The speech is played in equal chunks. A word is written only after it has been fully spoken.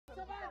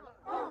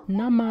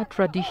Nama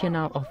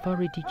Traditional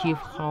Authority Chief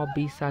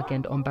Haubisak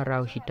and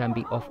Ombarao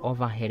Shitambi of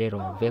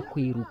Ovaherero,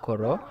 Vekui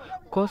Rukoro,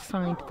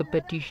 co-signed the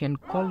petition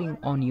calling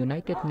on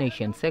United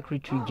Nations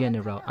Secretary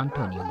General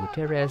Antonio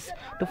Guterres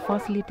to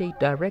facilitate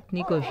direct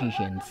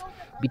negotiations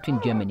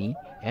between Germany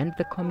and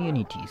the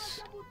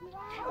communities.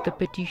 The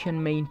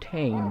petition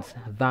maintains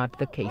that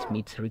the case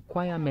meets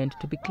requirement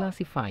to be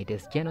classified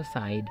as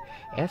genocide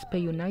as per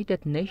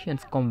United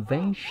Nations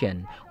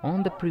Convention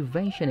on the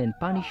Prevention and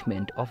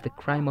Punishment of the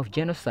Crime of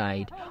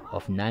Genocide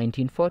of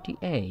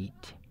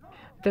 1948.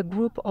 The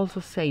group also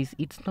says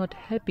it's not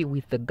happy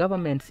with the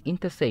government's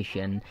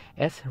intercession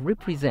as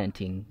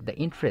representing the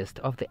interest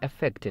of the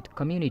affected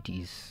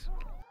communities.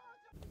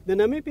 The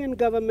Namibian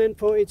government,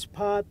 for its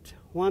part,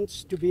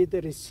 wants to be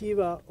the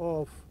receiver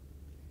of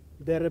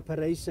the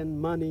reparation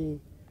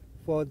money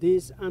for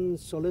these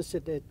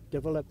unsolicited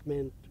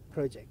development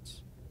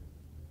projects.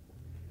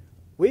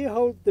 We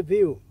hold the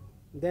view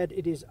that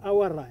it is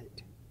our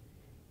right,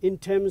 in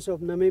terms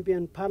of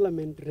Namibian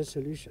Parliament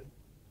resolution,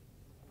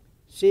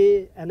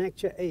 see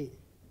Annexure A,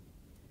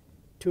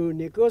 to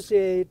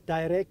negotiate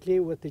directly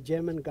with the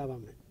German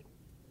government.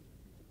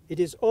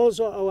 It is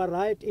also our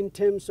right in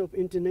terms of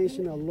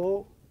international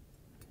law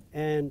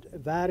and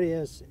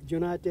various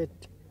United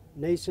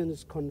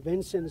Nations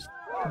conventions.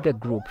 The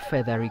group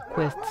further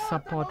requests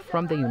support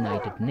from the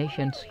United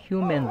Nations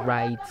Human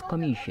Rights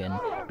Commission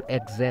to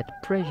exert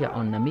pressure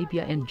on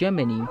Namibia and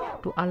Germany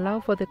to allow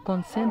for the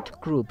consent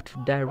group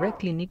to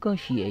directly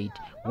negotiate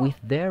with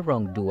their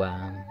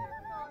wrongdoer.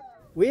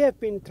 We have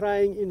been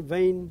trying in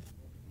vain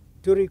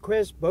to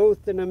request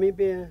both the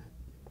Namibia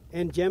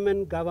and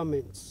German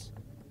governments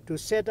to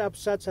set up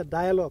such a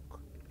dialogue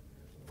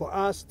for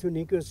us to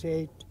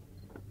negotiate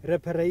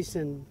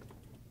reparation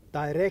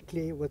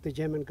directly with the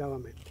German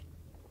government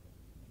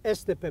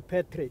as the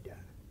perpetrator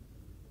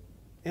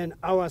and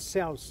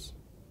ourselves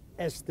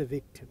as the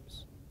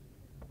victims.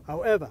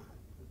 However,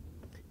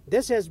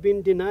 this has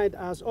been denied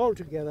us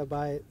altogether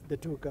by the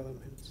two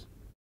governments.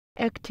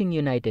 Acting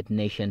United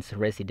Nations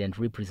resident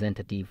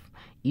representative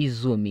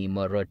Izumi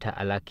Morota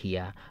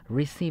Alakia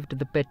received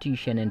the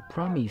petition and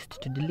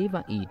promised to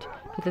deliver it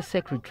to the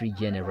Secretary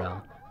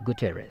General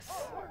Guterres.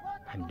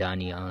 I'm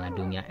Daniel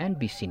Nadunya,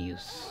 NBC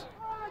News.